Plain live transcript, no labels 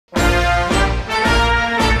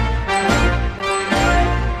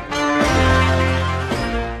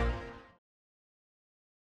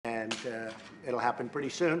It'll happen pretty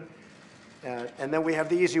soon. And then we have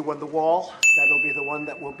the easy one, the wall. That'll be the one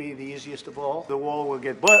that will be the easiest of all. The wall will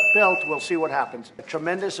get built. We'll see what happens.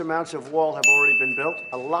 Tremendous amounts of wall have already been built.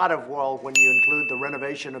 A lot of wall when you include the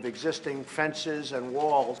renovation of existing fences and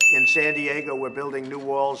walls. In San Diego, we're building new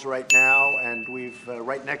walls right now, and we've,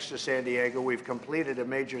 right next to San Diego, we've completed a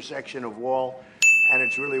major section of wall, and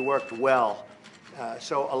it's really worked well.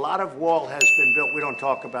 So a lot of wall has been built. We don't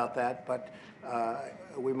talk about that, but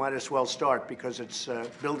we might as well start because it's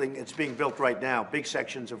being built right now, big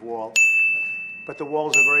sections of wall. But the wall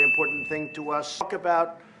is a very important thing to us. Talk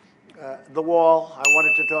about the wall. I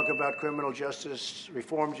wanted to talk about criminal justice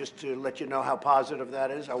reform just to let you know how positive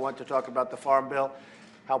that is. I want to talk about the Farm Bill,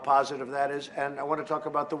 how positive that is. And I want to talk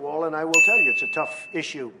about the wall, and I will tell you it's a tough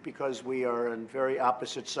issue because we are on very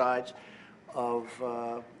opposite sides of,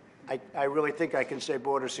 I really think I can say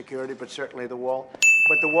border security, but certainly the wall.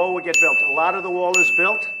 But the wall will get built. A lot of the wall is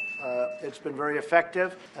built. It's been very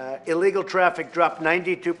effective. Illegal traffic dropped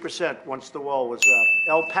 92% once the wall was up.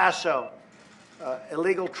 El Paso,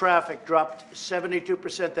 illegal traffic dropped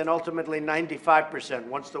 72%, then ultimately 95%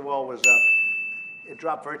 once the wall was up. It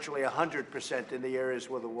dropped virtually 100% in the areas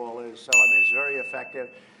where the wall is. So, I mean, it's very effective.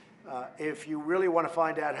 If you really want to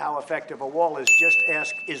find out how effective a wall is, just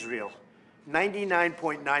ask Israel.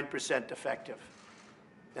 99.9% effective.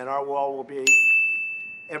 And our wall will be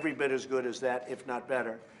every bit as good as that, if not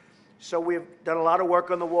better. So we've done a lot of work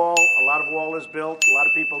on the wall. A lot of wall is built. A lot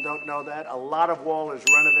of people don't know that. A lot of wall is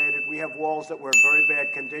renovated. We have walls that were in very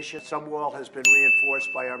bad condition. Some wall has been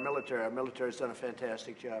reinforced by our military. Our military has done a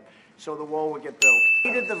fantastic job. So the wall will get built. If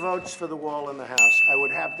we needed the votes for the wall in the House, I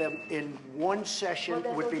would have them in one session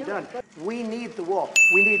would be done. We need the wall.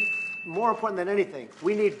 We need, more important than anything,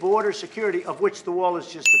 we need border security, of which the wall is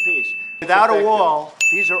just a piece. Without a wall,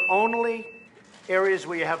 these are only areas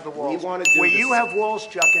where you have the walls. Where you have walls,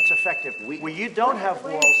 Chuck, it's effective. Where you don't have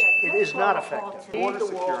walls, it is not effective. The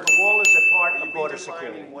wall is a part of border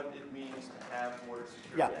security. What it means to have border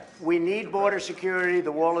security. Yeah, we need border security.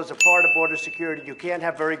 The wall is a part of border security. You can't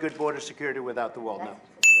have very good border security without the wall, no.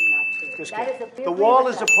 Just kidding. The wall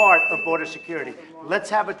is a part of border security. Let's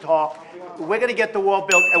have a talk. We're going to get the wall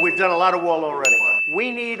built, and we've done a lot of wall already.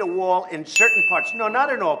 We need a wall in certain parts. No,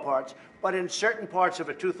 not in all parts, but in certain parts of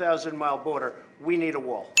a 2,000-mile border, we need a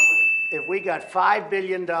wall. If we got $5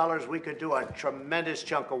 billion, we could do a tremendous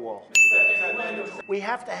chunk of wall. We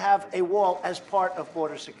have to have a wall as part of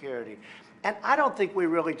border security. And I don't think we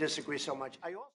really disagree so much.